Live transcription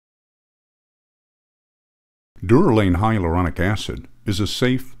Durolane hyaluronic acid is a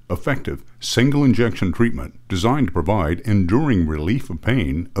safe, effective, single-injection treatment designed to provide enduring relief of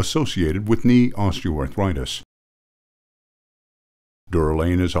pain associated with knee osteoarthritis.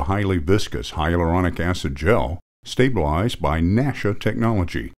 Durolane is a highly viscous hyaluronic acid gel stabilized by NASHA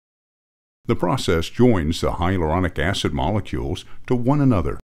technology. The process joins the hyaluronic acid molecules to one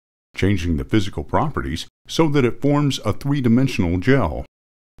another, changing the physical properties so that it forms a three-dimensional gel.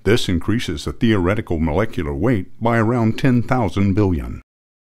 This increases the theoretical molecular weight by around 10,000 billion.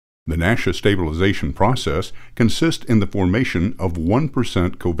 The NASHA stabilization process consists in the formation of 1%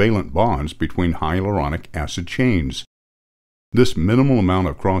 covalent bonds between hyaluronic acid chains. This minimal amount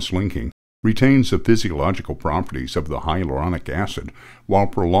of cross-linking retains the physiological properties of the hyaluronic acid while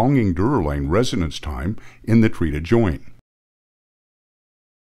prolonging Durolane residence time in the treated joint.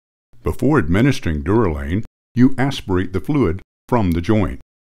 Before administering Durolane, you aspirate the fluid from the joint.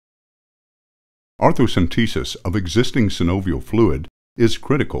 Arthrocentesis of existing synovial fluid is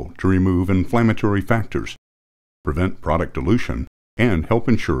critical to remove inflammatory factors, prevent product dilution, and help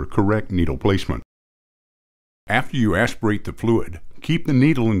ensure correct needle placement. After you aspirate the fluid, keep the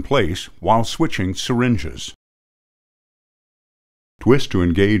needle in place while switching syringes. Twist to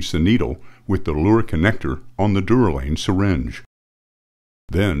engage the needle with the lure connector on the Durolane syringe.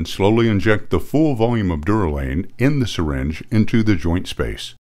 Then slowly inject the full volume of Durolane in the syringe into the joint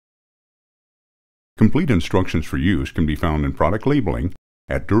space. Complete instructions for use can be found in product labeling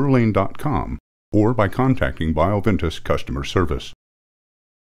at Durolane.com or by contacting Bioventus customer service.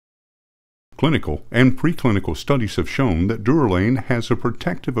 Clinical and preclinical studies have shown that Durolane has a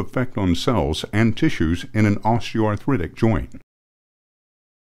protective effect on cells and tissues in an osteoarthritic joint.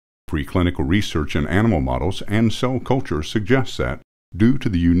 Preclinical research in animal models and cell culture suggests that, due to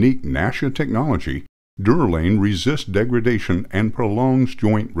the unique NASHA technology, Durolane resists degradation and prolongs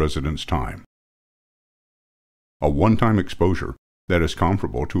joint residence time. A one-time exposure that is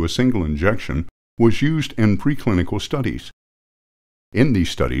comparable to a single injection was used in preclinical studies. In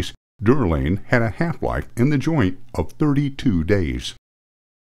these studies, Durolane had a half-life in the joint of 32 days.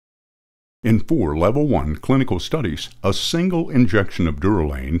 In 4 Level 1 clinical studies, a single injection of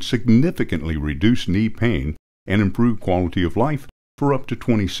Durolane significantly reduced knee pain and improved quality of life for up to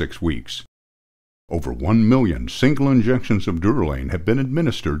 26 weeks. Over 1 million single injections of Durolane have been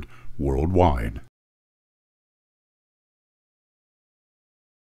administered worldwide.